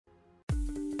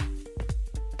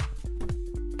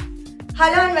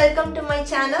Hello and welcome to my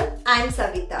channel. I am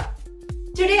Savita.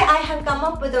 Today I have come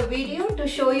up with a video to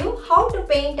show you how to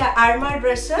paint an armoire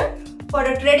dresser for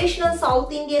a traditional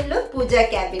South Indian look puja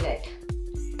cabinet.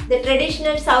 The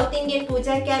traditional South Indian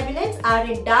puja cabinets are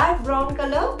in dark brown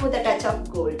color with a touch of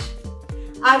gold.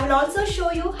 I will also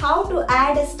show you how to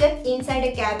add a step inside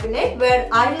a cabinet where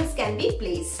idols can be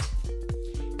placed.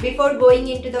 Before going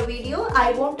into the video,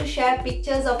 I want to share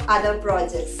pictures of other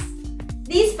projects.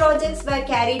 These projects were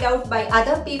carried out by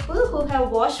other people who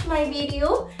have watched my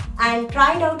video and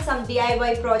tried out some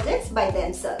DIY projects by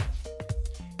themselves.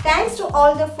 Thanks to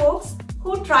all the folks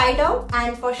who tried out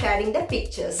and for sharing the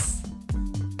pictures.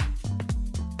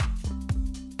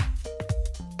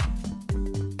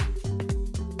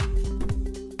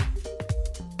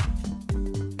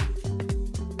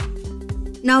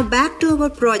 Now back to our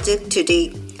project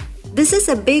today. This is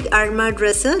a big armoire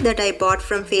dresser that I bought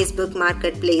from Facebook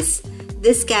Marketplace.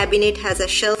 This cabinet has a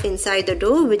shelf inside the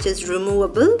door which is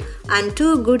removable and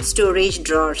two good storage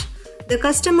drawers. The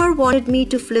customer wanted me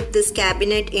to flip this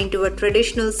cabinet into a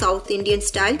traditional South Indian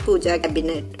style puja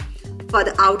cabinet. For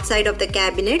the outside of the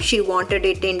cabinet, she wanted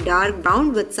it in dark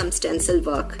brown with some stencil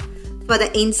work. For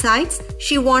the insides,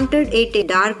 she wanted it in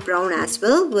dark brown as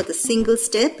well with a single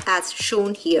step as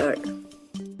shown here.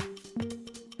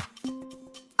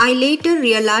 I later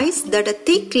realized that a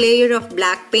thick layer of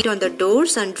black paint on the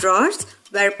doors and drawers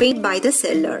were painted by the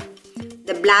seller.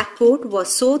 The black coat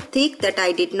was so thick that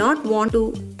I did not want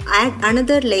to add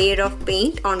another layer of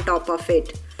paint on top of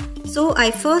it. So I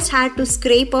first had to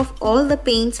scrape off all the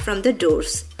paints from the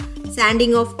doors.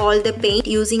 Sanding off all the paint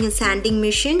using a sanding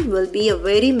machine will be a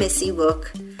very messy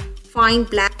work. Fine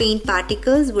black paint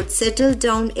particles would settle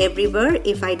down everywhere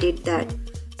if I did that.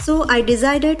 So I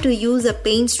decided to use a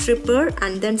paint stripper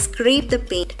and then scrape the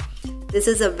paint. This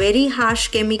is a very harsh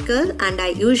chemical and I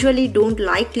usually don't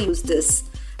like to use this,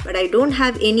 but I don't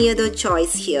have any other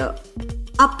choice here.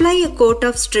 Apply a coat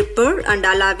of stripper and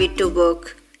allow it to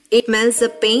work. It melts the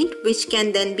paint which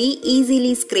can then be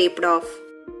easily scraped off.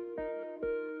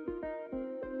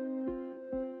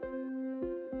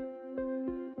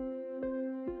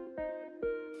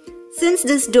 Since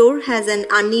this door has an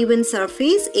uneven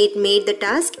surface, it made the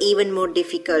task even more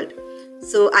difficult.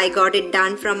 So I got it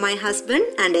done from my husband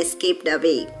and escaped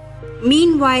away.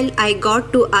 Meanwhile, I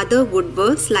got to other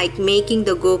woodworks like making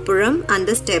the gopuram and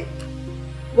the step.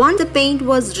 Once the paint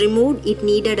was removed, it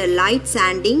needed a light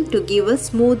sanding to give a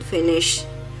smooth finish.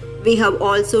 We have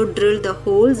also drilled the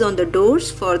holes on the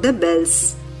doors for the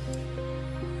bells.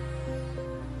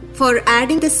 For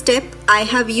adding the step, I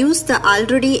have used the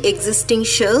already existing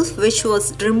shelf which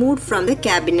was removed from the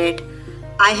cabinet.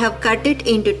 I have cut it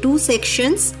into two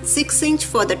sections, 6 inch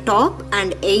for the top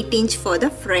and 8 inch for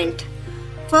the front.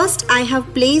 First, I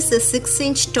have placed the 6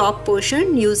 inch top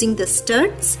portion using the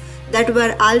studs that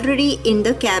were already in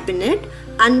the cabinet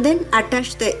and then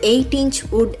attached the 8 inch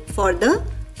wood for the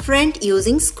front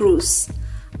using screws.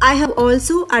 I have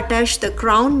also attached the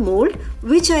crown mold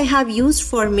which I have used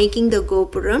for making the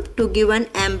gopuram to give an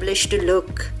embellished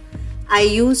look. I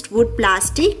used wood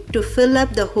plastic to fill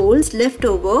up the holes left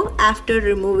over after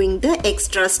removing the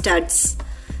extra studs.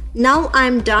 Now I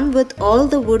am done with all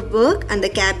the woodwork and the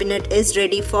cabinet is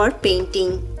ready for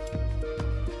painting.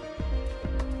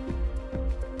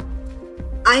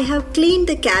 I have cleaned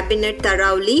the cabinet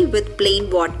thoroughly with plain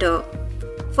water.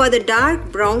 For the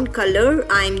dark brown color,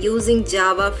 I am using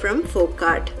Java from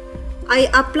Folkart. I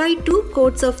applied 2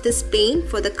 coats of this paint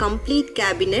for the complete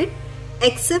cabinet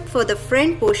except for the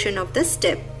front portion of the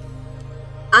step.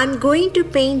 I am going to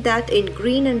paint that in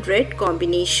green and red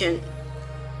combination.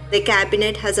 The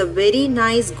cabinet has a very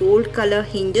nice gold color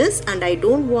hinges and I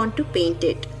don't want to paint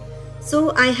it.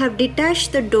 So I have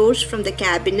detached the doors from the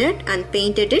cabinet and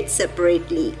painted it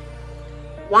separately.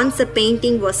 Once the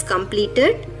painting was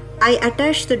completed, I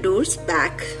attached the doors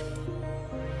back.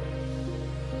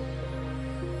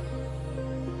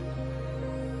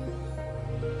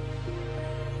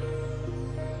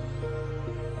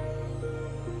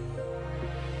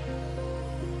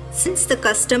 Since the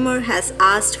customer has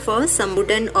asked for some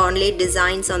wooden onlay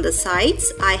designs on the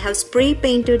sides, I have spray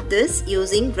painted this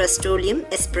using Rust-Oleum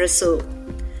Espresso.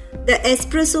 The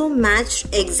espresso matched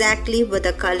exactly with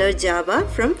the color Java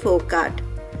from Folkart.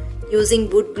 Using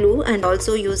wood glue and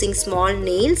also using small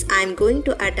nails, I am going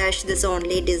to attach this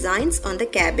onlay designs on the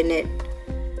cabinet.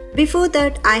 Before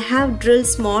that, I have drilled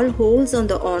small holes on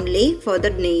the onlay for the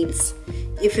nails.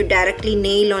 If you directly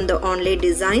nail on the onlay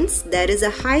designs, there is a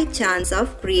high chance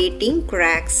of creating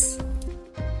cracks.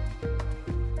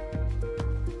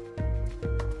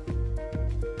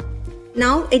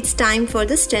 Now it's time for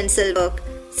the stencil work.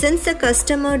 Since the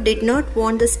customer did not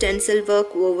want the stencil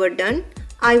work overdone,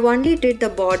 I only did the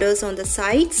borders on the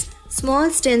sides, small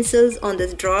stencils on the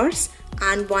drawers,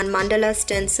 and one mandala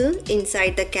stencil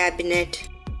inside the cabinet.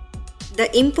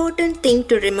 The important thing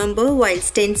to remember while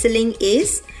stenciling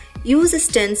is use a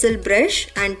stencil brush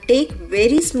and take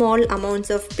very small amounts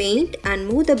of paint and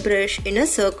move the brush in a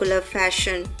circular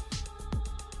fashion.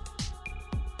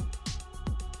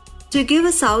 To give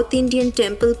a South Indian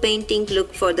temple painting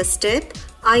look for the step,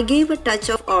 I gave a touch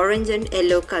of orange and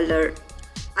yellow color.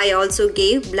 I also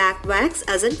gave black wax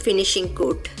as a finishing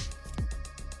coat.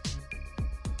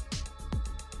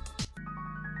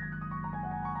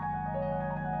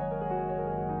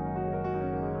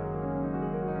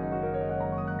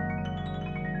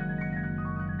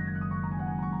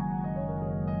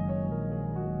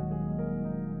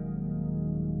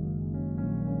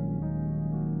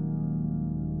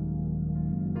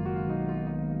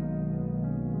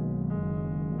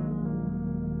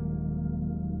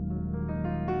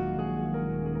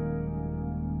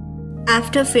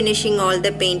 After finishing all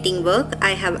the painting work,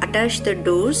 I have attached the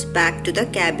doors back to the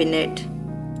cabinet.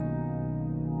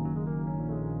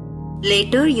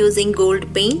 Later, using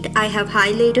gold paint, I have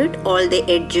highlighted all the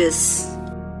edges.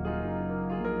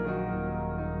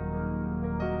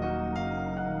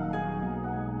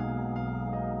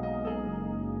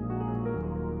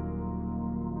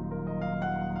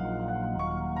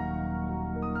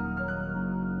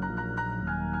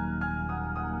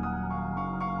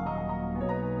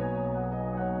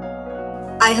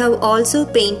 I have also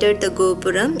painted the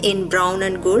gopuram in brown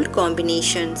and gold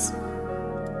combinations.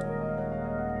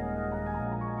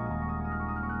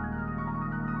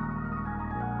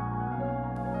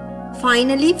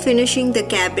 Finally, finishing the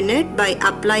cabinet by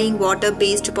applying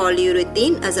water-based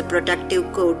polyurethane as a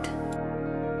protective coat.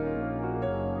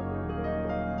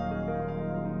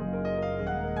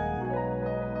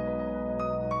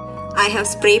 I have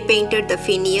spray painted the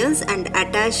finials and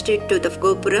attached it to the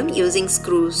gopuram using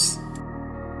screws.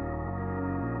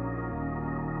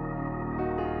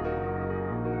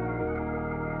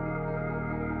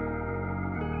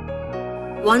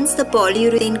 Once the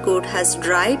polyurethane coat has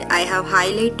dried, I have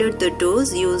highlighted the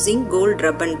doors using gold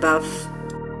rub and buff.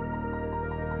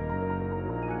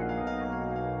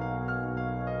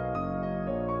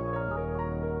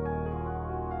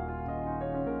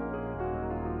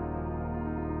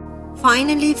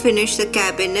 Finally, finish the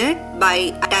cabinet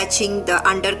by attaching the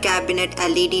under cabinet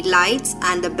LED lights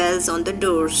and the bells on the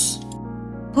doors.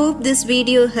 Hope this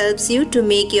video helps you to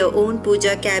make your own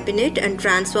puja cabinet and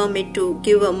transform it to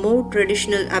give a more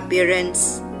traditional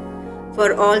appearance.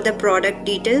 For all the product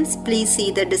details, please see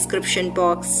the description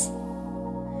box.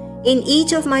 In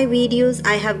each of my videos,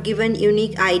 I have given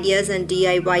unique ideas and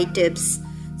DIY tips,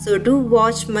 so do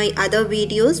watch my other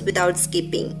videos without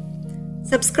skipping.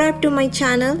 Subscribe to my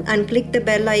channel and click the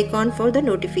bell icon for the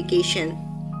notification.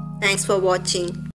 Thanks for watching.